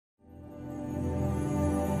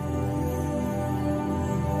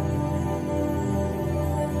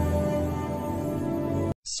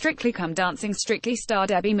Strictly Come Dancing Strictly star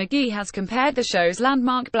Debbie McGee has compared the show's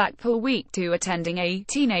landmark Blackpool Week to attending a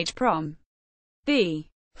teenage prom. The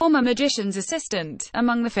former magician's assistant,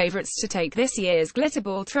 among the favourites to take this year's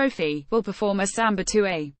Glitterball trophy, will perform a samba to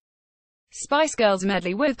a Spice Girls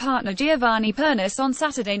medley with partner Giovanni Pernice on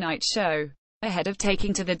Saturday night's show, ahead of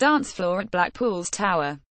taking to the dance floor at Blackpool's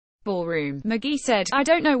Tower Ballroom. McGee said, "I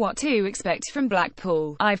don't know what to expect from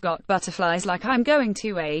Blackpool. I've got butterflies like I'm going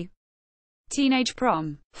to a teenage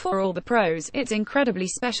prom. For all the pros, it's incredibly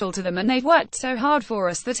special to them and they've worked so hard for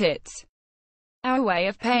us that it's our way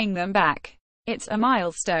of paying them back. It's a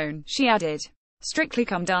milestone," she added. Strictly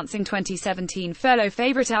Come Dancing 2017 fellow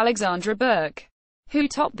favourite Alexandra Burke, who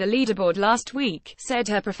topped the leaderboard last week, said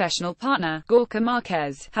her professional partner, Gorka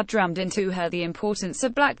Marquez, had drummed into her the importance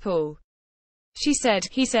of Blackpool. She said,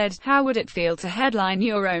 "He said, how would it feel to headline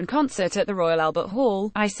your own concert at the Royal Albert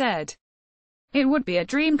Hall? I said, it would be a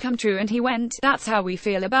dream come true, and he went, that's how we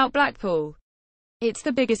feel about Blackpool. It's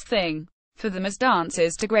the biggest thing for them as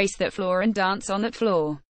dancers to grace that floor and dance on that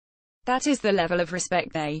floor. That is the level of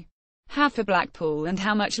respect they have for Blackpool and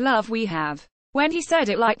how much love we have." When he said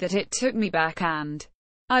it like that, it took me back and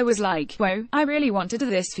I was like, whoa, I really want to do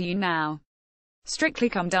this for you now. Strictly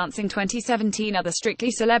Come Dancing 2017 other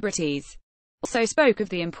Strictly celebrities also spoke of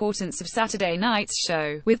the importance of Saturday night's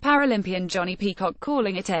show, with Paralympian Johnny Peacock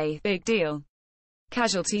calling it a big deal.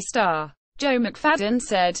 Casualty star Joe McFadden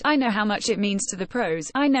said, "I know how much it means to the pros.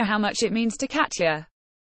 I know how much it means to Katya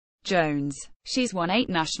Jones. She's won 8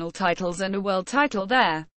 national titles and a world title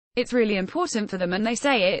there. It's really important for them and they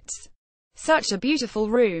say it's such a beautiful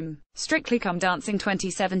room." Strictly Come Dancing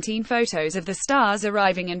 2017 photos of the stars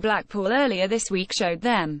arriving in Blackpool earlier this week showed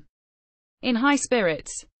them in high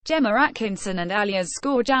spirits. Gemma Atkinson and Alias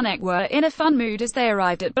Skorjanek were in a fun mood as they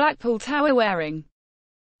arrived at Blackpool Tower wearing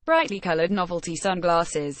brightly coloured novelty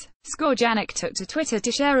sunglasses. Skorjanek took to Twitter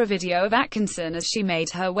to share a video of Atkinson as she made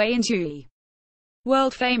her way into the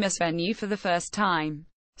world-famous venue for the first time.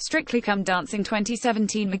 Strictly Come Dancing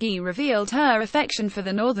 2017 McGee revealed her affection for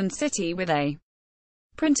the northern city with a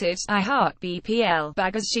printed "I Heart BPL"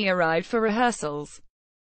 bag as she arrived for rehearsals.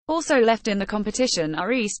 Also left in the competition are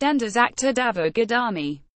EastEnders actor Davide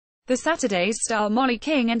Gadami, the Saturday's star Molly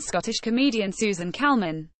King and Scottish comedian Susan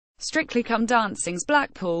Calman. Strictly Come Dancing's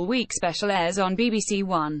Blackpool Week special airs on BBC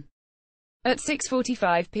One at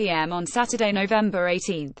 6:45 p.m. on Saturday, November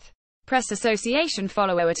 18th. Press Association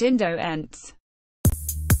follower at Indo Ents.